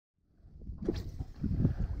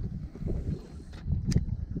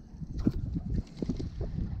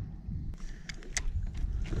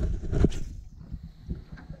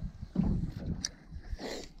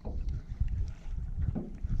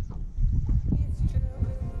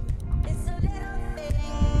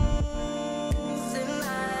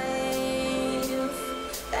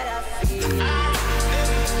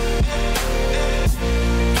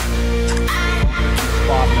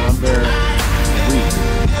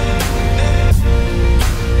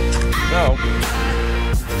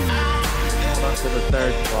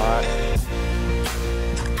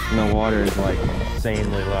water is like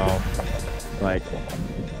insanely low. Like,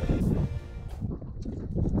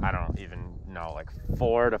 I don't even know, like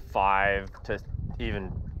 4 to 5 to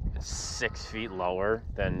even 6 feet lower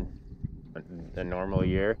than the normal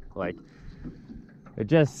year. Like, it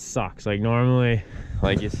just sucks. Like, normally,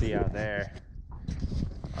 like you see out there,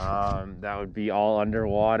 that would be all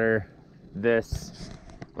underwater. This,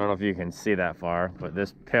 I don't know if you can see that far, but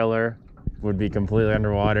this pillar would be completely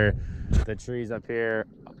underwater. The trees up here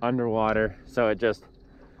underwater. So it's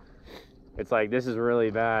like, this is really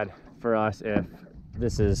bad for us if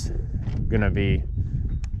this is gonna be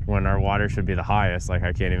when our water should be the highest. Like,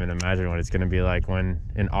 I can't even imagine what it's gonna be like when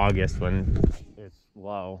in August when it's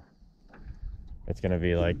low. It's gonna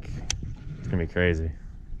be like, it's gonna be crazy.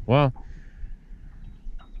 Well,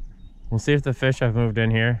 we'll see if the fish have moved in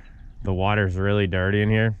here. The water's really dirty in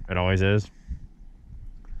here. It always is.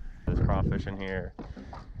 There's crawfish in here.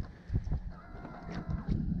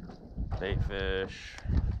 Bait fish,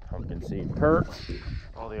 pumpkin seed perch,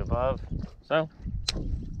 all the above. So,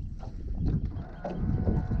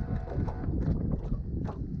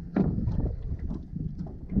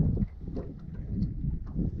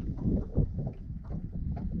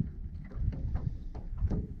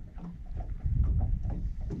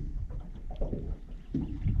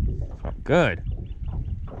 oh, good.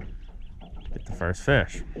 Get the first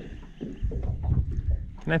fish.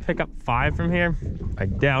 Can I pick up 5 from here? I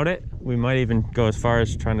doubt it. We might even go as far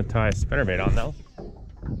as trying to tie a spinnerbait on though.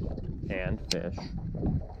 And fish.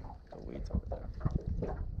 The weeds over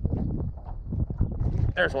there.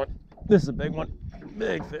 There's one. This is a big one.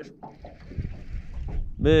 Big fish.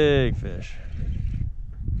 Big fish.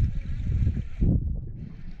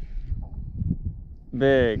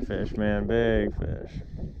 Big fish, man. Big fish.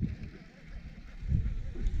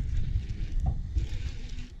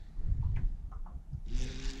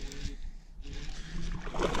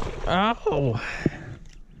 Oh,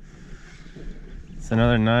 it's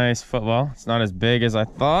another nice football. It's not as big as I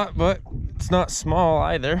thought, but it's not small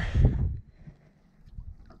either.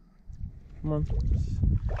 Come on,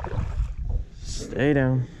 stay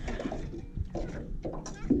down.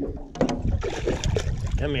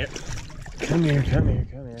 Come here. Come here, come here,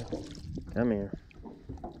 come here. Come here.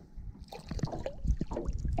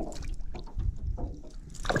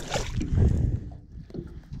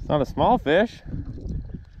 It's not a small fish.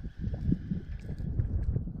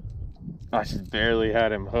 I just barely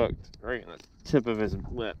had him hooked right in the tip of his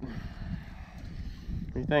lip.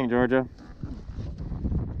 What do you think, Georgia?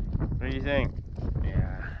 What do you think?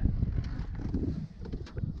 Yeah.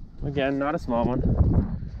 Again, not a small one.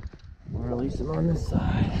 We'll release him on this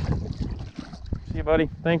side. See you, buddy.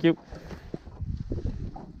 Thank you.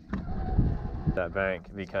 That bank,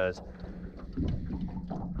 because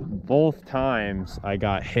both times I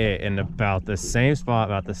got hit in about the same spot,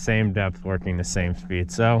 about the same depth, working the same speed.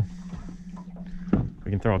 So we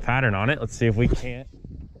can throw a pattern on it. Let's see if we can't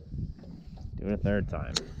do it a third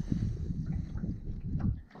time.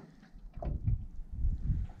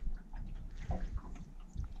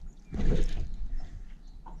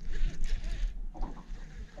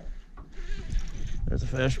 There's a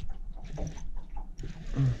fish.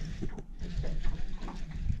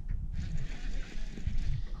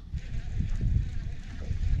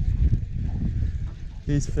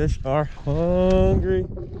 These fish are hungry.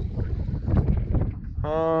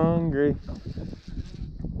 Hungry.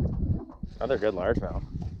 Another good largemouth.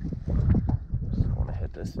 Just want to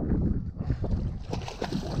hit this.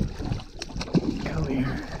 Come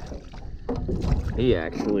here. He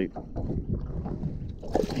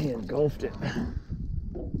engulfed it. I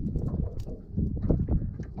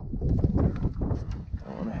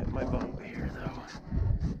want to hit my boat here though.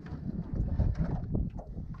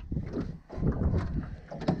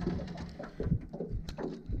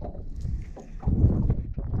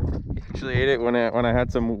 Actually ate it when I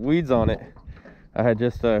had some weeds on it. I had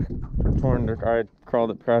just I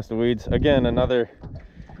crawled across the weeds. Again, another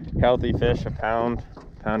healthy fish, a pound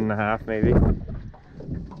and a half maybe.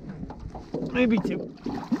 Maybe 2.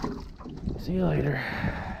 See you later.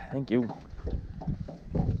 Thank you.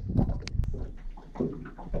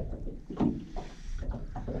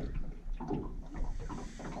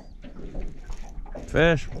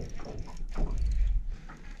 Fish.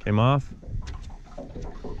 Came off.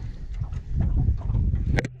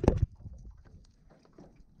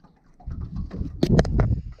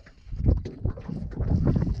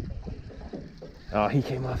 Oh, he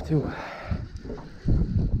came off too.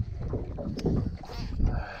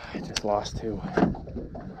 I just lost 2.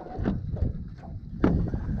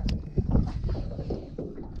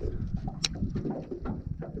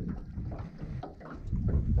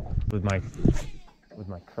 With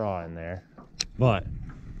my craw in there, but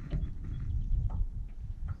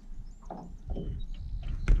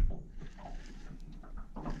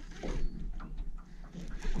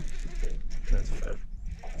that's fish.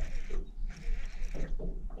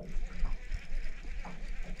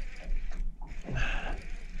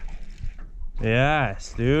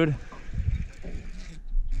 Yes, dude.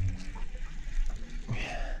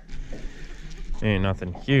 Ain't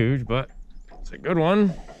nothing huge, but it's a good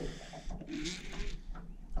one.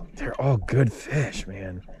 They're all good fish,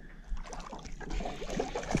 man.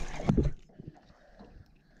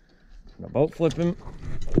 The boat flipping.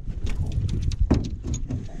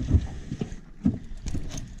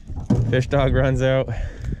 Fish dog runs out.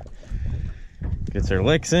 Gets her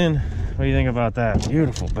licks in. What do you think about that?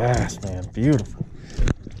 Beautiful bass, man. Beautiful.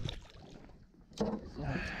 I'm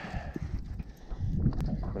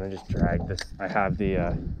gonna just drag this. I have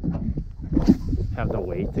the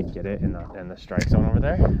weight to get it in the strike zone over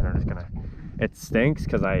there, and I'm just gonna. It stinks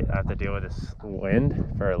because I have to deal with this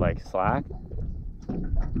wind for like slack,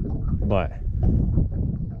 but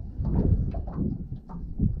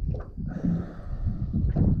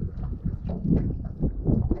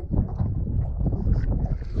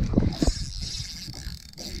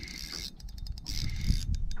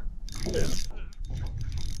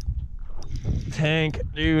tank,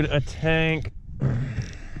 dude, a tank.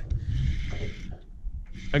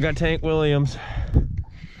 I got Tank Williams.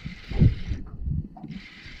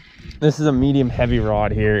 This is a medium heavy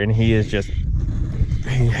rod here, and he is just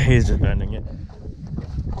he's just bending it.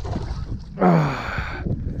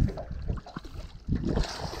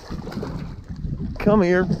 Come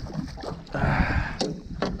here.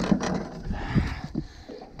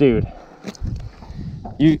 Dude.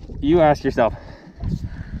 You ask yourself,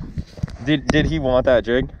 did he want that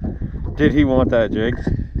jig? Did he want that jig?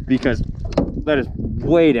 Because that is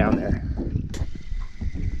way down there.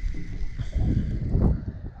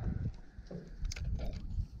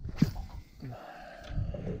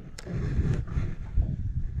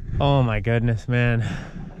 Oh my goodness, man.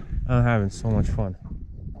 I'm having so much fun.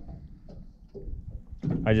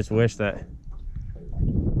 I just wish that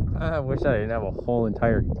I didn't have a whole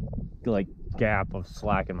entire like gap of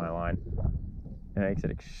slack in my line. It makes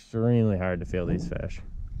it extremely hard to feel these fish.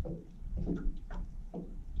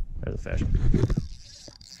 There's a fish.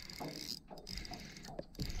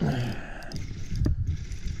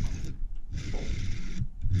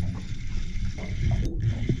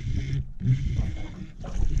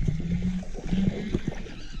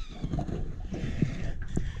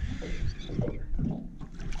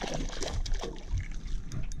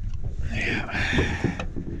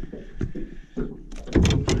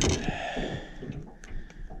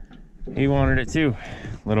 He wanted it too,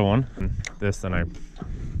 little one. This than I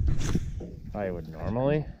would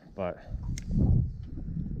normally, but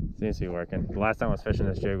seems to be working. The last time I was fishing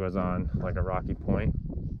this jig was on like a rocky point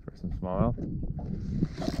for some smallmouth.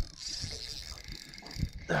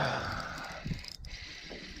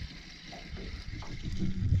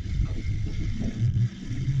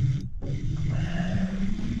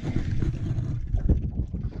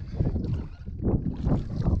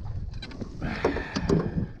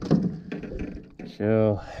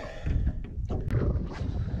 Chill.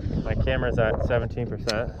 My camera's at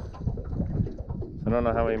 17%. I don't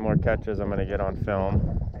know how many more catches I'm gonna get on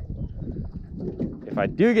film. If I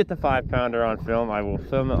do get the 5-pounder on film, I will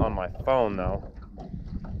film it on my phone though,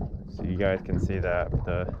 so you guys can see that.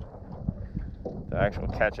 The actual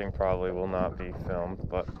catching probably will not be filmed,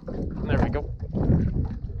 but there we go.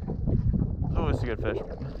 Oh, this is a good fish.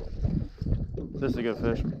 This is a good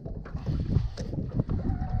fish.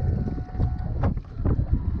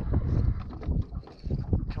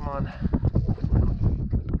 Come on.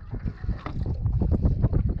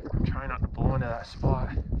 Try not to blow into that spot.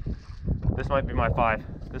 This might be my 5.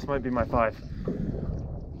 This might be my 5.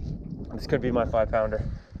 This could be my 5-pounder.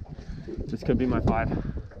 This could be my 5.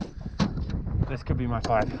 This could be my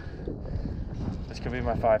 5. This could be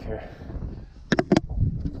my 5 here.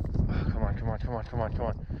 Oh, come on, come on, come on, come on, come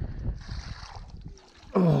on.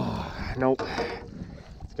 Oh, nope.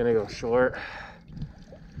 It's gonna go short.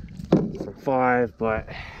 Some 5, but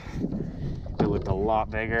it looked a lot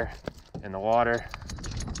bigger in the water.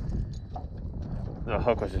 The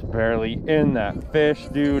hook was just barely in that fish,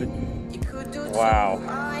 dude. Wow.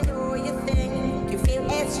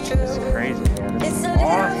 It's crazy, man. This is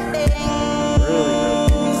awesome. Really